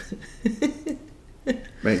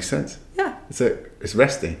 Makes sense. Yeah. So it's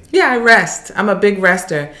resting. Yeah, I rest. I'm a big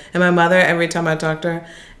rester. And my mother, every time I talk to her,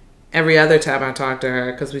 every other time I talk to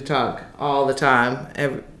her, because we talk all the time,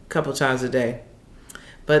 every couple times a day.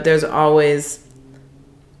 But there's always,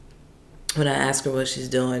 when I ask her what she's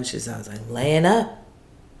doing, she's always like, laying up.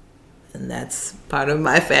 And that's part of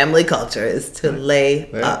my family culture, is to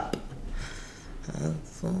lay up.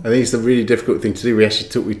 I think it's a really difficult thing to do.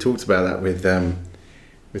 We talked about that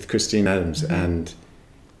with Christine Adams, and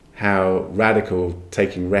how radical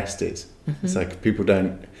taking rest is. It's like people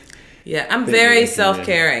don't. Yeah, I'm very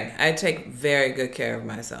self-caring. I take very good care of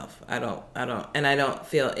myself. I don't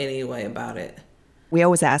feel any way about it. We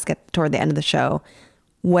always ask toward the end of the show,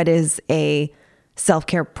 what is a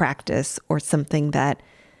self-care practice or something that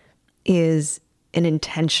is an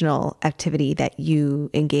intentional activity that you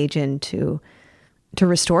engage in to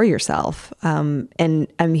restore yourself? And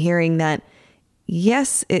I'm hearing that,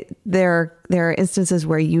 yes, there are instances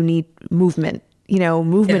where you need movement.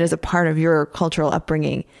 Movement is a part of your cultural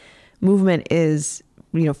upbringing. Movement is,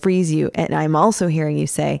 frees you. And I'm also hearing you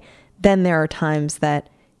say, then there are times that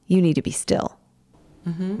you need to be still.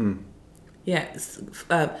 Mm-hmm. Yeah,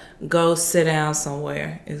 go sit down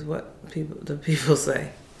somewhere is what the people say.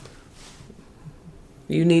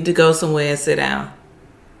 You need to go somewhere and sit down.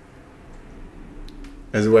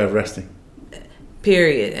 As a way of resting.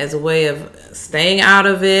 Period. As a way of staying out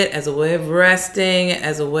of it, as a way of resting,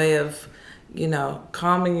 as a way of,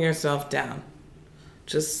 calming yourself down.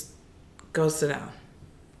 Just go sit down.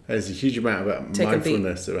 There's a huge amount of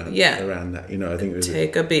mindfulness around that. I think there's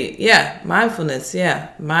take a beat. Yeah, mindfulness. Yeah,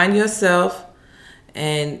 mind yourself,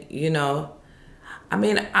 and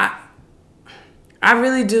I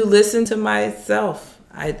really do listen to myself.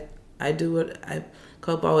 I do what I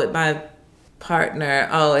cope on with my partner.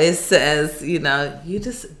 Oh, it says, you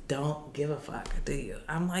just don't give a fuck, do you?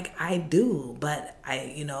 I'm like, I do, but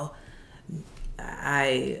I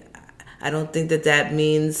don't think that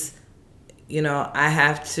means, I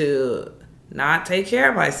have to not take care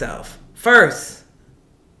of myself first.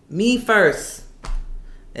 Me first.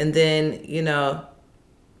 And then,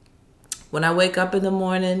 when I wake up in the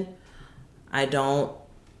morning, I don't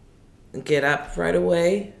get up right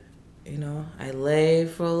away. I lay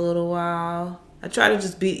for a little while. I try to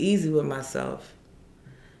just be easy with myself.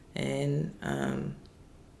 And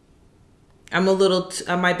I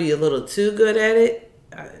might be a little too good at it,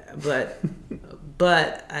 but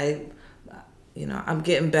I'm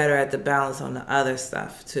getting better at the balance on the other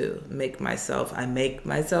stuff too. I make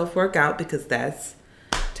myself work out, because that's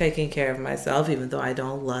taking care of myself, even though I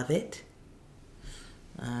don't love it.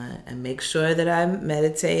 And make sure that I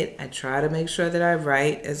meditate. I try to make sure that I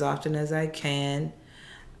write as often as I can.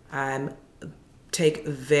 I take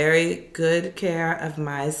very good care of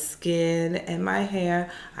my skin and my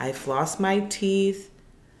hair. I floss my teeth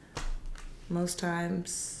most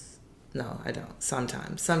times. No, I don't.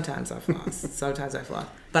 Sometimes I floss. Sometimes I floss.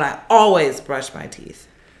 But I always brush my teeth.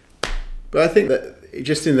 But I think that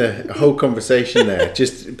just in the whole conversation there,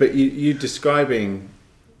 but you describing,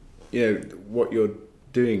 what you're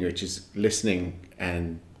doing, which is listening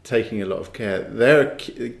and taking a lot of care. There are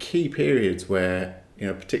key periods where,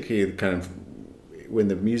 particularly kind of when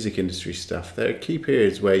the music industry stuff, there are key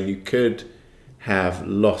periods where you could have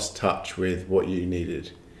lost touch with what you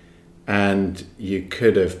needed, and you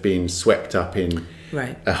could have been swept up in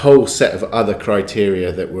a whole set of other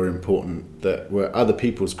criteria that were important, that were other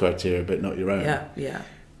people's criteria but not your own. Yeah.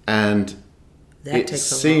 And it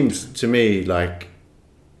seems to me like,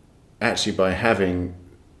 actually, by having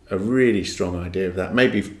a really strong idea of that,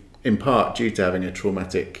 maybe in part due to having a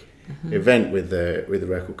traumatic event with the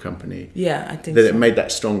record company, I think that it made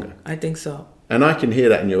that stronger. I think so. And I can hear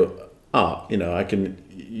that in your art.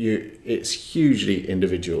 It's hugely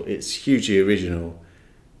individual. It's hugely original.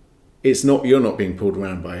 You're not being pulled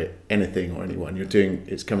around by anything or anyone.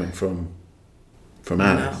 It's coming from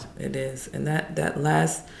Alice. No, it is. And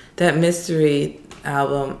that Mystery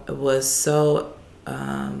album was so.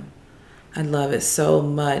 I love it so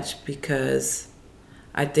much, because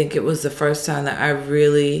I think it was the first time that I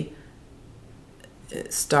really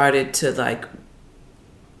started to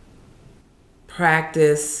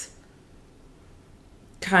practice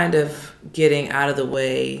kind of getting out of the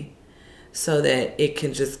way so that it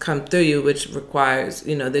can just come through you, which requires,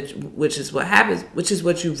 which is what happens, which is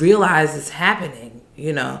what you realize is happening,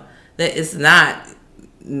 that it's not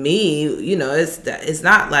me, it's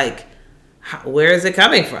not like, where is it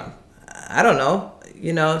coming from? I don't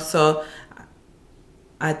know, so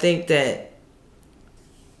I think that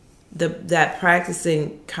that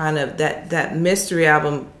practicing kind of that mystery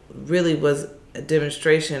album really was a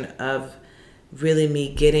demonstration of really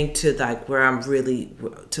me getting to like where I'm really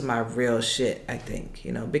to my real shit, I think,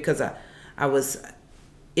 you know, because I was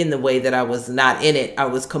in the way that I was not in it, I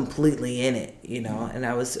was completely in it, you know, and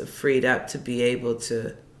I was freed up to be able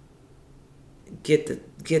to get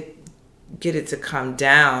it to come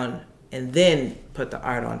down and then put the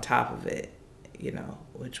art on top of it, you know,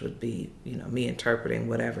 which would be, you know, me interpreting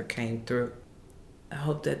whatever came through. I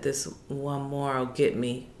hope that this one more will get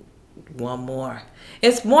me one more.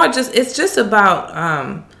 It's just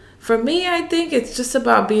about, for me, I think it's just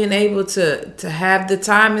about being able to have the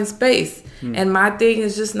time and space. And my thing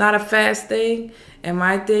is just not a fast thing. And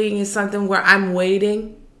my thing is something where I'm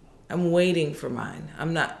waiting for mine.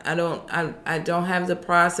 I don't have the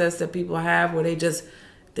process that people have where they just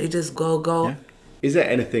go. Yeah. Is there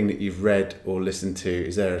anything that you've read or listened to?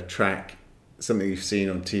 Is there a track, something you've seen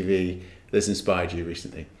on TV that's inspired you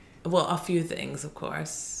recently? Well, a few things, of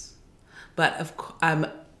course. But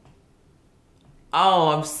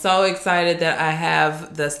I'm so excited that I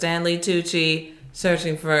have the Stanley Tucci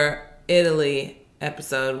Searching for Italy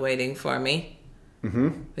episode waiting for me. Mm-hmm.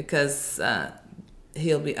 Because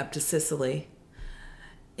he'll be up to Sicily.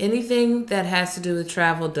 Anything that has to do with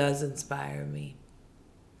travel does inspire me.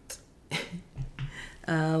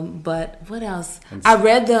 But what else? I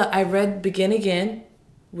read Begin Again,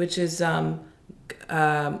 which is Eddie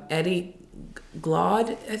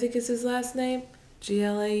Glaude, I think is his last name,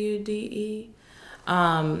 Glaude.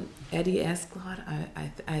 Eddie S. Glaude,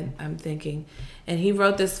 I'm thinking, and he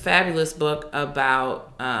wrote this fabulous book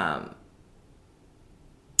about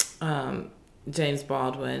James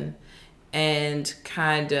Baldwin, and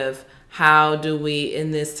kind of how do we,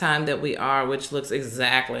 in this time that we are, which looks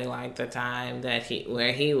exactly like the time that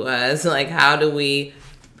where he was, like how do we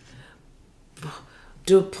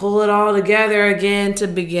pull it all together again to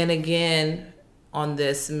begin again on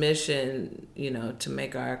this mission, you know, to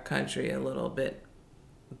make our country a little bit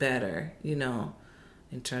better, you know,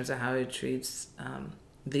 in terms of how it treats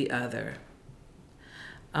the other.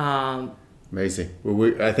 Amazing.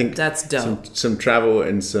 Well, I think that's dope. Some travel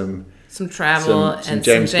and some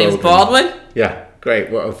James Baldwin. Yeah,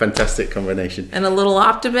 great. What a fantastic combination. And a little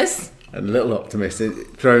optimist.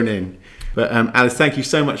 Thrown in. But Alice, thank you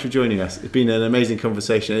so much for joining us. It's been an amazing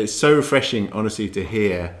conversation. It's so refreshing, honestly, to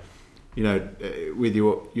hear, you know, with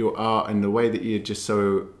your art and the way that you're just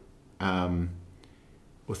so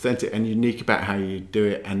authentic and unique about how you do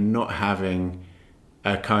it, and not having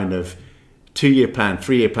a kind of 2-year plan,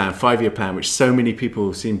 3-year plan, 5-year plan, which so many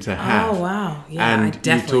people seem to have. Oh, wow. Yeah, and I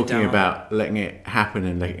definitely you talking about letting it happen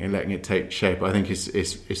and letting it take shape, I think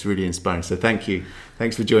it's really inspiring. So thank you.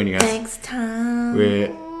 Thanks for joining us. Thanks, Tom. We're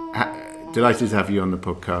delighted to have you on the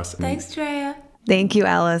podcast. Thanks, Drea. Thank you,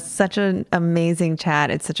 Alice. Such an amazing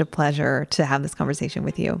chat. It's such a pleasure to have this conversation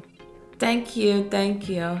with you. Thank you. Thank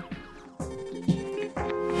you.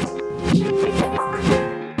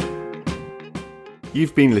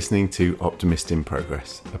 You've been listening to Optimist in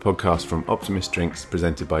Progress, a podcast from Optimist Drinks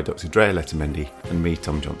presented by Dr. Drea Letamendi and me,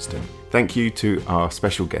 Tom Johnston. Thank you to our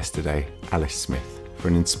special guest today, Alice Smith, for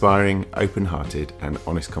an inspiring, open-hearted and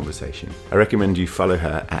honest conversation. I recommend you follow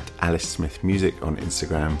her at Alice Smith Music on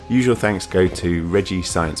Instagram. Usual thanks go to Reggie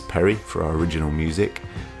Science Perry for our original music,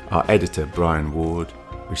 our editor Brian Ward,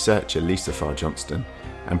 researcher Lisa Farr Johnston,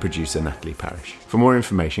 and producer Natalie Parrish. For more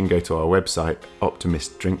information, go to our website,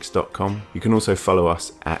 optimistdrinks.com. You can also follow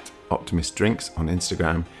us at Optimist Drinks on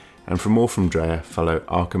Instagram. And for more from Drea, follow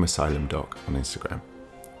Arkham Asylum Doc on Instagram.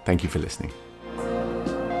 Thank you for listening.